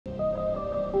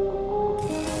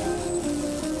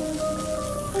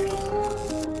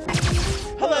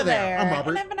Hello there. I'm Robert.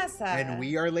 And I'm Vanessa. And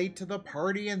we are late to the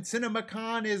party, and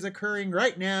CinemaCon is occurring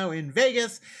right now in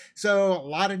Vegas. So a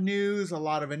lot of news, a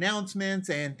lot of announcements,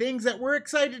 and things that we're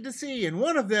excited to see. And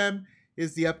one of them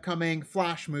is the upcoming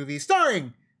Flash movie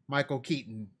starring Michael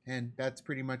Keaton. And that's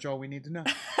pretty much all we need to know.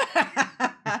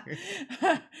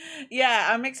 Yeah,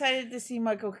 I'm excited to see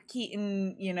Michael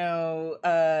Keaton,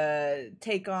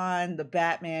 take on the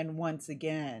Batman once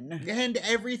again. And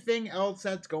everything else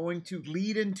that's going to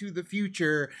lead into the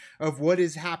future of what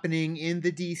is happening in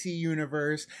the DC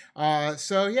universe.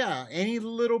 So yeah, any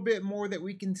little bit more that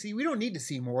we can see, we don't need to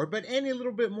see more, but any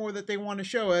little bit more that they want to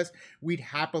show us, we'd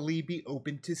happily be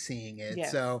open to seeing it.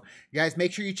 Yes. So guys,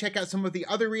 make sure you check out some of the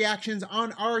other reactions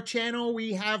on our channel.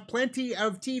 We have plenty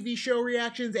of TV show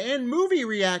reactions and movie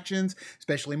reactions,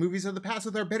 especially movies of the past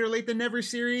with our Better Late Than Never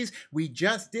series. We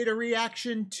just did a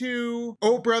reaction to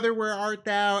Oh Brother, Where Art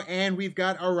Thou? And we've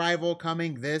got Arrival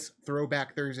coming this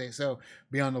Throwback Thursday, so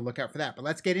be on the lookout for that. But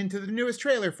let's get into the newest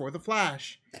trailer for The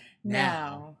Flash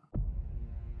now.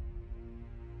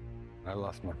 I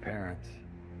lost my parents.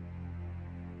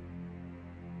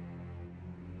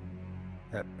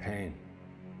 That pain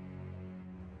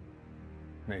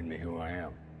made me who I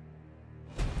am.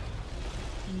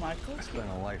 Michael? I spent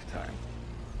a lifetime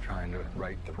trying to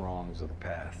right the wrongs of the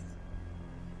past.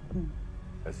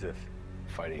 As if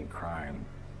fighting crime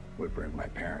would bring my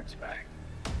parents back.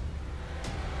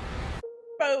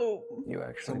 Boom! You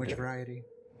actually So much did. variety.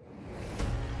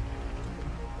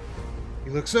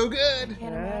 You look so good. I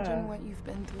can't imagine what you've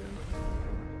been through.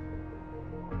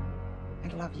 I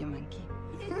love you, Monkey.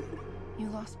 You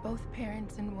lost both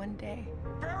parents in one day.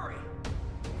 Barry!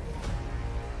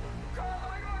 Call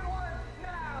 911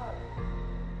 now!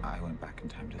 I went back in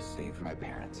time to save my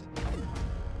parents.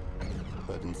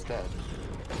 But instead,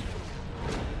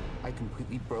 I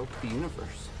completely broke the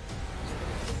universe.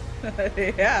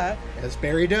 Yeah. As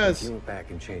Barry does. You went back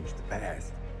and changed the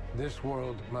past. This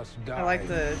world must die. I like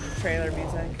the trailer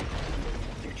music.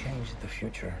 You changed the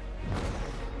future.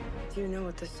 Do you know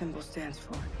what this symbol stands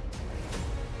for?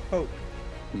 Hope.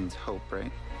 Means hope,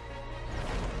 right?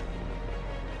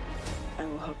 I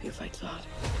will help you fight Zod.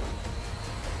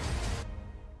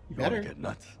 You wanna better. get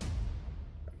nuts?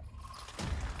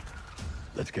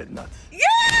 Let's get nuts. Yeah!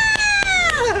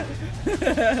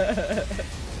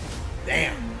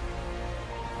 Damn.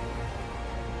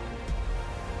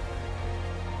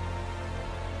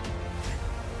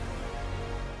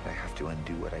 I have to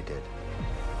undo what I did.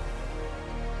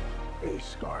 These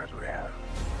scars we have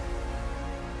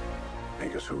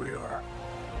make us who we are.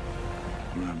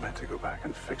 I'm not meant to go back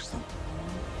and fix them.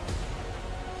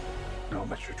 Don't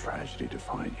let your tragedy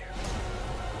define you.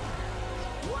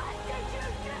 What did you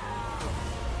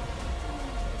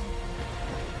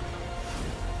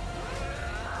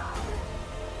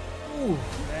do? Ooh.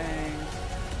 Dang.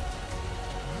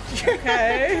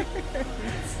 Okay.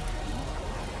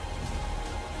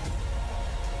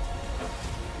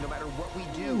 No matter what we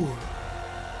do, Ooh.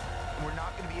 we're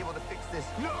not going to be able to fix this.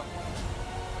 No!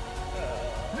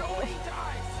 Nobody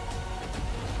dies!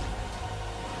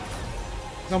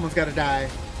 Someone's got to die.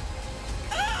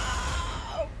 No!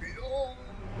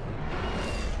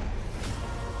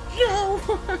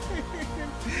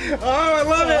 Oh, I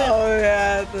love it! Oh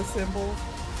yeah, the symbol.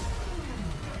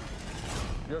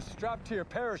 You're strapped to your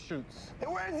parachutes.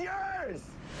 Where's yours?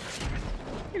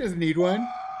 He doesn't need one.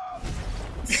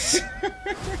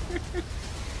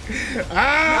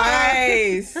 Ah!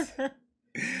 Nice.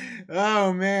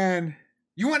 Oh, man.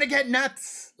 You want to get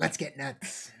nuts? Let's get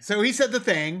nuts. So he said the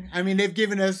thing. I mean, they've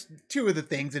given us two of the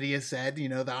things that he has said. You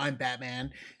know, the I'm Batman.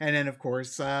 And then, of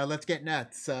course, let's get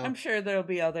nuts. So I'm sure there'll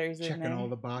be others in checking there. all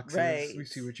the boxes. Right. We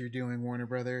see what you're doing, Warner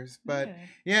Brothers. But Okay.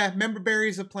 yeah, member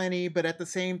berries aplenty. But at the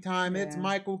same time, it's Yeah.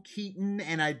 Michael Keaton.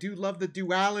 And I do love the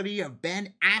duality of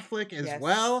Ben Affleck as Yes.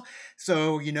 well.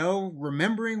 So, you know,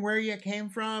 remembering where you came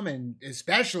from, and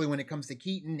especially when it comes to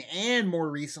Keaton, and more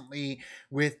recently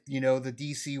with, you know, the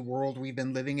DC world we've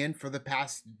been living in for the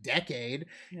past decade.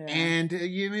 Yeah. And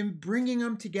you mean bringing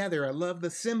them together. I love the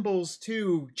symbols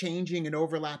too, changing and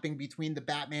overlapping between the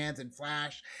Batmans and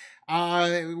Flash.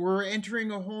 We're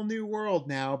entering a whole new world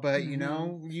now, but you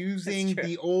know, using true.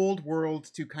 the old world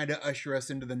to kind of usher us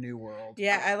into the new world.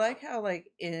 Yeah, I like how,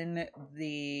 like, in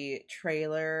the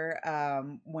trailer,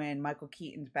 when Michael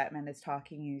Keaton's Batman is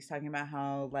talking, he's talking about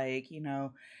how, like, you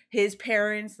know, his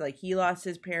parents, like, he lost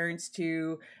his parents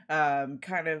to,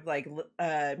 kind of like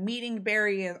meeting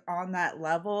Barry on that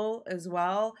level as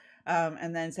well.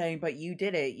 And then saying, but you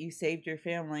did it, you saved your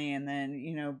family, and then,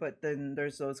 you know, but then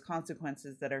there's those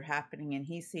consequences that are happening, and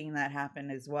he's seeing that happen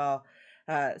as well.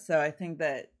 So I think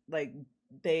that, like,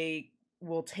 they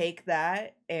will take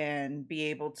that and be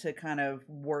able to kind of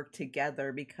work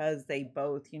together because they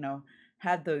both, you know,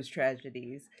 had those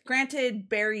tragedies. Granted,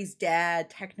 Barry's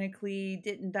dad technically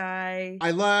didn't die.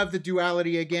 I love the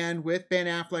duality again with Ben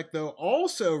Affleck, though,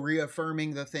 also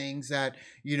reaffirming the things that,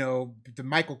 you know, the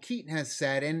Michael Keaton has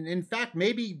said. And in fact,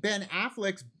 maybe Ben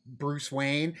Affleck's Bruce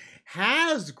Wayne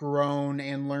has grown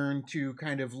and learned to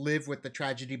kind of live with the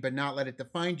tragedy but not let it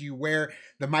define you, where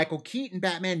the Michael Keaton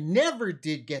Batman never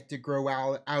did get to grow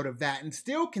out of that and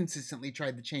still consistently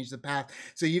tried to change the path.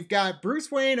 So you've got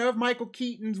Bruce Wayne of Michael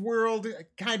Keaton's world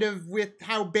kind of with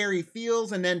how Barry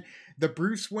feels, and then the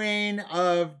Bruce Wayne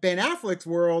of Ben Affleck's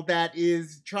world that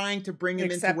is trying to bring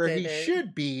him into where he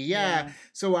should be. Yeah.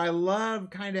 So I love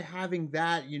kind of having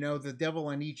that, you know, the devil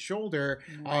on each shoulder.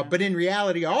 But in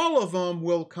reality, all of them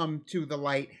will come to the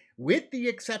light, with the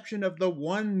exception of the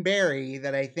one Barry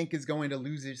that I think is going to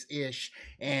lose his ish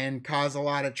and cause a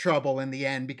lot of trouble in the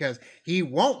end, because he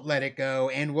won't let it go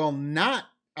and will not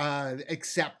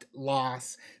accept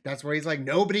loss. That's where he's like,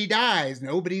 nobody dies,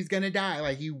 nobody's gonna die.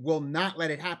 Like, he will not let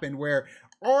it happen, where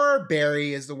our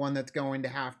Barry is the one that's going to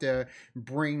have to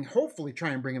hopefully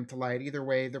try and bring him to light. Either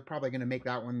way, they're probably going to make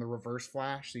that one the Reverse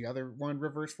Flash, the other one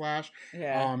Reverse Flash,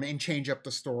 and change up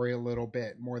the story a little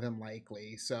bit, more than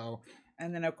likely. So,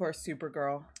 and then, of course,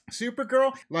 Supergirl.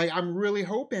 Like, I'm really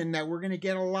hoping that we're going to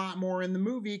get a lot more in the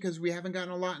movie, because we haven't gotten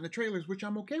a lot in the trailers, which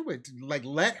I'm okay with. Like,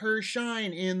 let her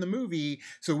shine in the movie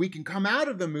so we can come out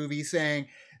of the movie saying,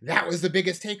 that was the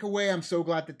biggest takeaway. I'm so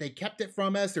glad that they kept it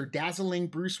from us. They're dazzling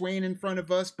Bruce Wayne in front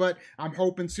of us, but I'm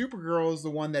hoping Supergirl is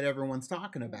the one that everyone's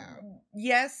talking about.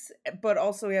 Yes, but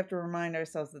also we have to remind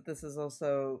ourselves that this is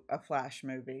also a Flash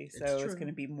movie, so it's going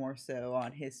to be more so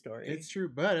on his story. It's true,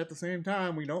 but at the same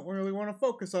time, we don't really want to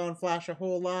focus on Flash a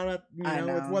whole lot,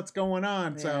 with what's going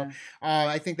on. Yeah. So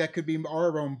I think that could be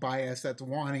our own bias that's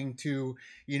wanting to,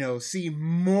 see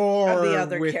more of the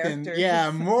other characters. Yeah,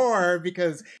 more,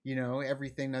 because,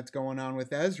 everything that's going on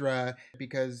with Ezra,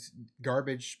 because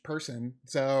garbage person.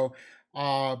 So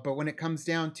but when it comes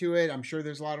down to it, I'm sure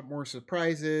there's a lot of more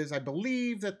surprises. I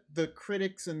believe that the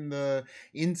critics and the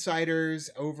insiders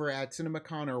over at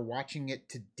CinemaCon are watching it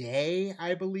today,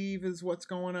 I believe is what's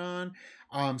going on.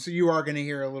 So you are going to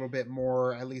hear a little bit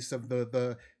more, at least of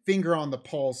the finger on the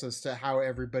pulse as to how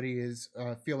everybody is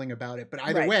feeling about it. But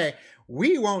either way,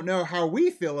 we won't know how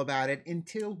we feel about it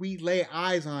until we lay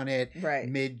eyes on it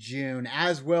mid-June.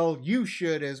 As well, you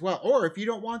should as well. Or if you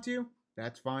don't want to,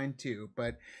 that's fine too.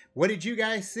 But what did you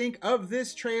guys think of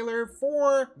this trailer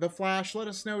for The Flash? Let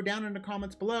us know down in the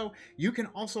comments below. You can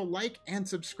also like and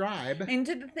subscribe. And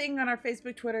do the thing on our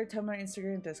Facebook, Twitter, Tumblr,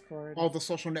 Instagram, Discord. All the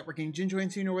social networking gin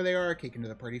joints, you know where they are. Kick into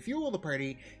the party, fuel the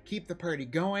party, keep the party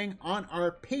going. On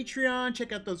our Patreon,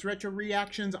 check out those retro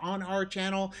reactions on our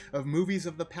channel of movies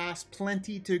of the past.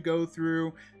 Plenty to go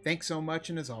through. Thanks so much,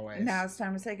 and as always, now it's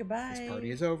time to say goodbye. This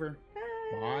party is over.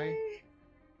 Bye. Bye.